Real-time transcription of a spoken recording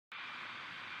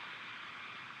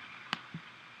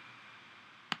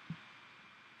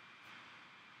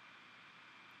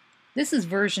This is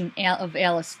version of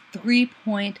Alice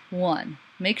 3.1.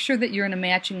 Make sure that you're in a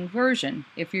matching version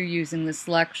if you're using this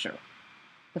lecture.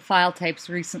 The file type's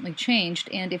recently changed,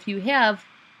 and if you have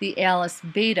the Alice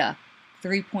Beta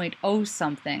 3.0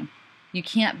 something, you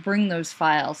can't bring those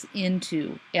files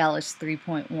into Alice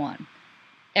 3.1.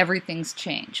 Everything's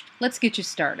changed. Let's get you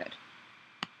started.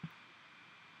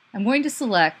 I'm going to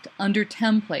select under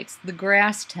templates the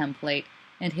grass template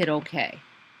and hit OK.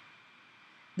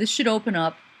 This should open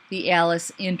up the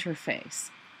Alice interface.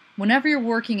 Whenever you're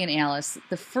working in Alice,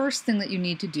 the first thing that you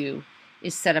need to do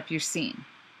is set up your scene.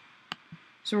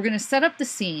 So we're going to set up the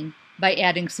scene by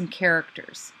adding some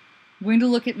characters. I'm going to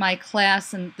look at my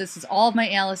class, and this is all of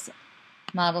my Alice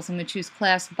models. I'm going to choose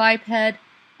class biped, and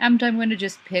I'm going to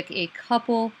just pick a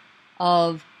couple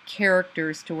of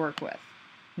characters to work with.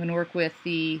 I'm going to work with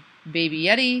the baby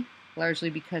Yeti, largely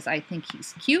because I think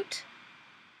he's cute,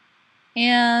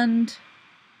 and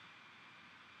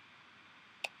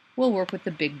we'll work with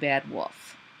the big bad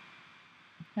wolf.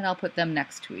 And I'll put them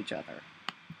next to each other.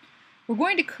 We're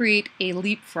going to create a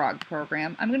leapfrog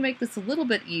program. I'm going to make this a little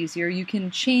bit easier. You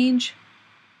can change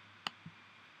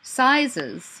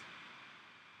sizes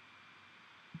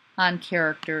on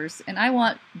characters, and I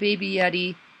want baby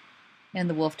Yeti and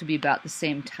the wolf to be about the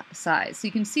same size. So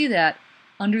you can see that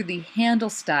under the handle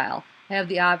style, I have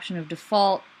the option of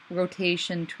default,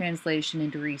 rotation, translation,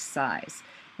 and resize.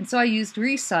 And so I used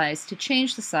resize to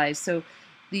change the size so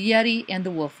the Yeti and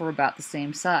the wolf were about the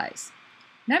same size.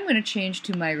 Now I'm going to change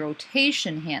to my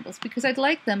rotation handles because I'd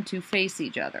like them to face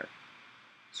each other.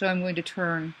 So I'm going to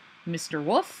turn Mr.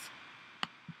 Wolf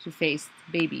to face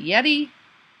baby Yeti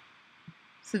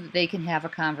so that they can have a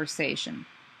conversation.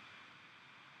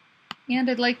 And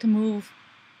I'd like to move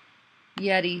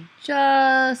Yeti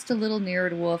just a little nearer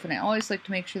to Wolf, and I always like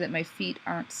to make sure that my feet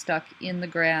aren't stuck in the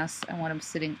grass. I want them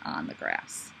sitting on the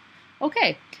grass.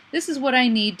 Okay, this is what I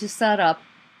need to set up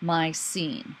my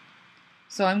scene.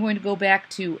 So I'm going to go back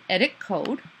to Edit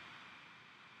Code,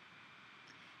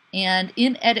 and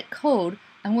in Edit Code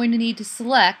I'm going to need to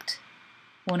select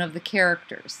one of the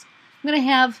characters. I'm going to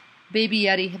have baby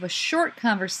Yeti have a short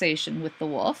conversation with the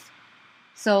wolf.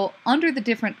 So under the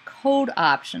different code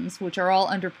options, which are all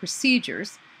under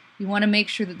procedures, you want to make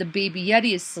sure that the baby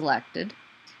Yeti is selected.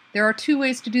 There are two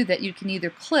ways to do that. You can either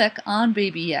click on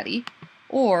baby Yeti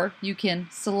or you can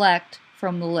select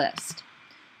from the list.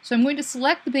 So I'm going to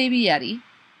select the baby Yeti,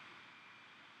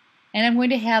 and I'm going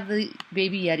to have the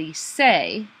baby Yeti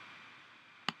say,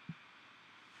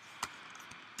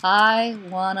 I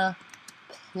wanna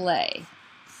play.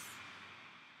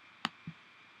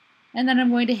 And then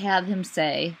I'm going to have him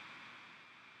say,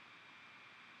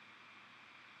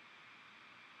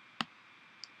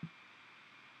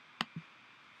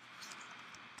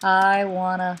 I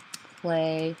wanna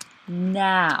play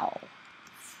now.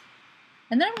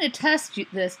 And then I'm going to test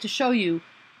this to show you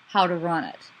how to run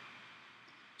it.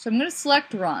 So I'm going to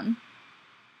select run,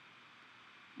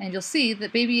 and you'll see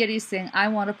that baby Yeti is saying, I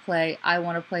want to play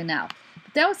now.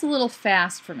 But that was a little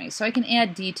fast for me, so I can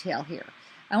add detail here.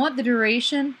 I want the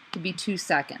duration to be 2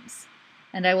 seconds.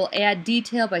 And I will add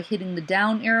detail by hitting the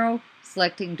down arrow,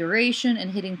 selecting duration,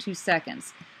 and hitting 2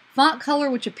 seconds. Font color,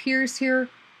 which appears here,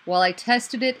 while I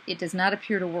tested it, it does not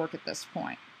appear to work at this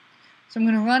point. So I'm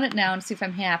going to run it now and see if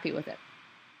I'm happy with it.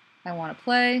 I want to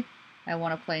play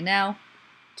now.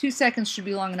 2 seconds should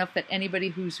be long enough that anybody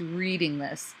who's reading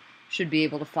this should be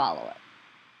able to follow it.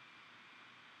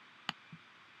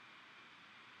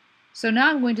 So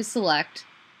now I'm going to select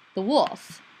the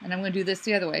wolf, and I'm going to do this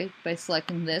the other way by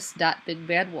selecting this big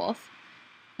bad wolf,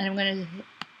 and I'm going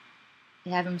to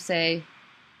have him say,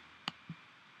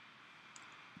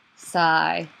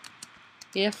 sigh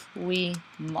if we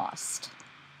must.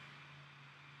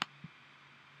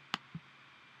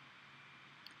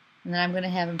 And then I'm going to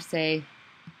have him say,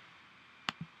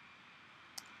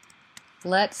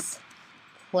 let's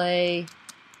play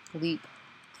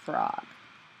leapfrog.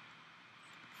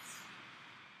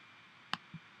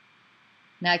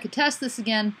 Now I could test this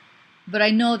again, but I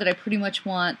know that I pretty much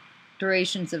want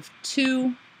durations of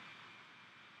 2,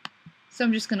 so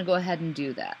I'm just going to go ahead and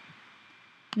do that.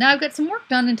 Now I've got some work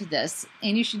done into this,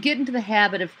 and you should get into the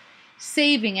habit of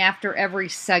saving after every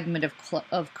segment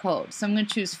of code. So I'm going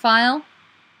to choose File,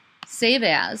 Save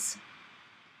As,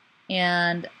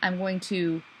 and I'm going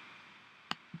to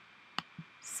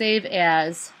save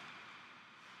as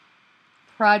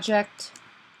Project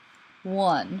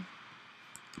 1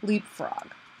 Leapfrog.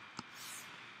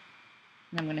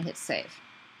 And I'm going to hit save.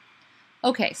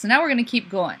 Okay, so now we're going to keep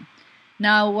going.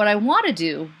 Now what I want to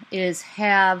do is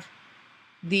have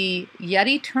the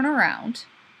Yeti turn around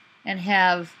and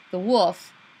have the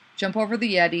wolf jump over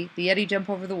the Yeti jump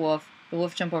over the wolf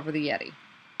jump over the Yeti.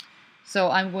 So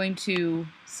I'm going to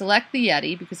select the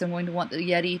Yeti because I'm going to want the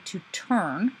Yeti to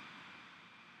turn.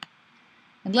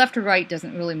 And left or right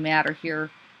doesn't really matter here,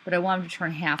 but I want him to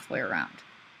turn halfway around.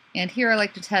 And here I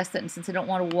like to test it, and since I don't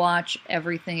want to watch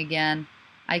everything again,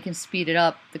 I can speed it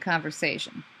up, the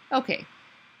conversation. Okay,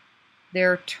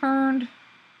 they're turned.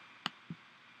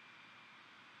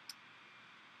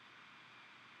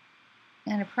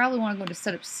 And I probably want to go to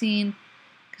set up scene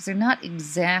because they're not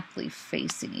exactly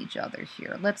facing each other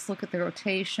here. Let's look at the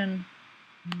rotation.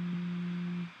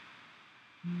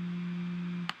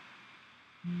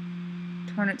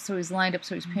 Turn it so he's lined up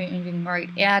so he's pointing right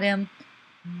at him.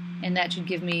 And that should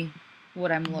give me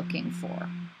what I'm looking for.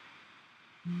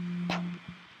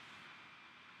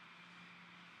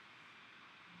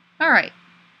 Alright,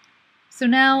 so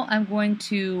now I'm going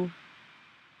to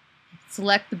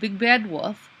select the big bad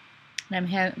wolf,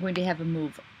 and I'm going to have him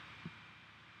move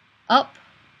up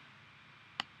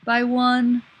by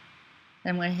 1, then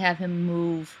I'm going to have him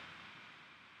move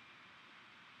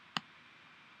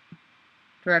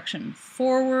direction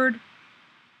forward.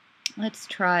 Let's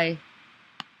try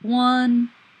 1,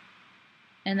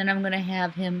 and then I'm going to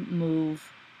have him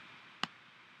move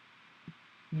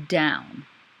down.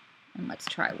 And let's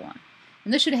try 1.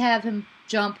 And this should have him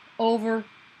jump over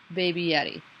Baby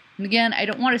Yeti. And again, I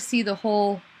don't want to see the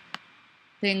whole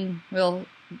thing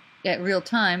at real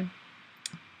time.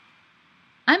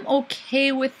 I'm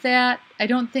okay with that. I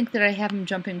don't think that I have him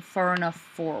jumping far enough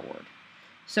forward.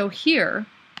 So here,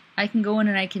 I can go in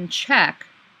and I can check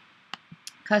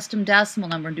custom decimal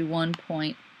number and do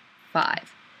 1.5.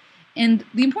 And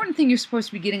the important thing you're supposed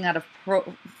to be getting out of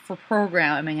for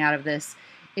programming out of this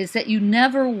is that you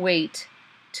never wait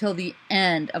till the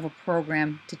end of a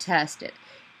program to test it.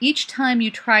 Each time you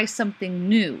try something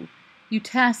new, you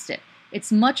test it.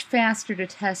 It's much faster to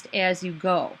test as you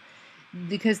go,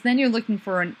 because then you're looking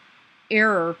for an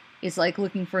error. It's like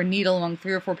looking for a needle among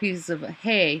 3 or 4 pieces of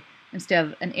hay instead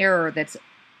of an error that's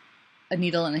a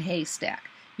needle in a haystack.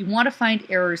 You want to find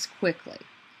errors quickly.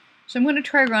 So I'm going to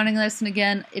try running this, and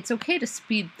again, it's okay to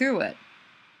speed through it.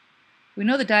 We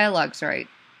know the dialogue's right.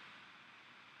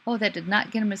 Oh, that did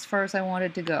not get him as far as I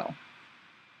wanted to go.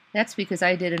 That's because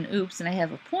I did an oops and I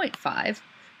have a 0.5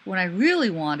 when I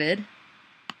really wanted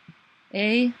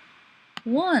a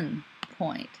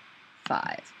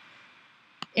 1.5.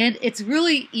 And it's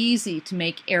really easy to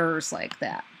make errors like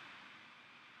that.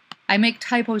 I make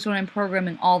typos when I'm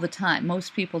programming all the time.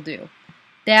 Most people do.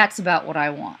 That's about what I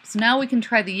want. So now we can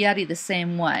try the Yeti the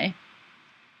same way.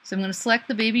 So I'm going to select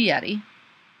the Baby Yeti,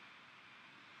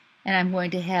 and I'm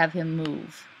going to have him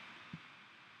move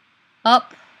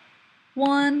up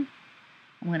 1.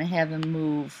 I'm going to have him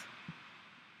move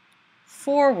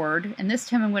forward, and this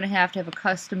time I'm going to have a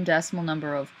custom decimal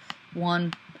number of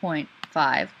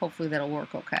 1.5. Hopefully that'll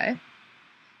work okay.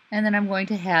 And then I'm going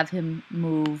to have him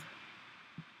move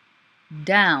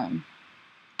down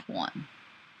 1.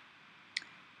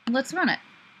 Let's run it.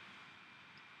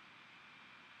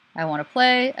 I want to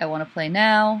play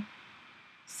now.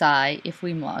 Sigh if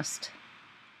we must.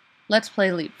 Let's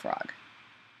play leapfrog.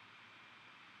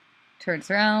 Turns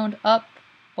around, up,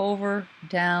 over,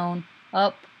 down,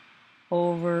 up,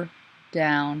 over,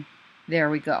 down. There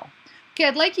we go. Okay,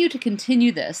 I'd like you to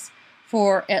continue this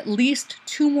for at least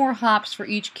 2 more hops for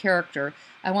each character.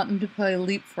 I want them to play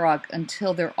leapfrog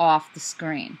until they're off the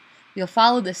screen. You'll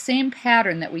follow the same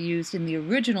pattern that we used in the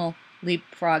original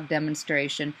leapfrog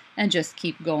demonstration and just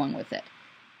keep going with it.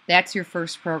 That's your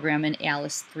first program in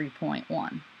Alice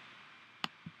 3.1.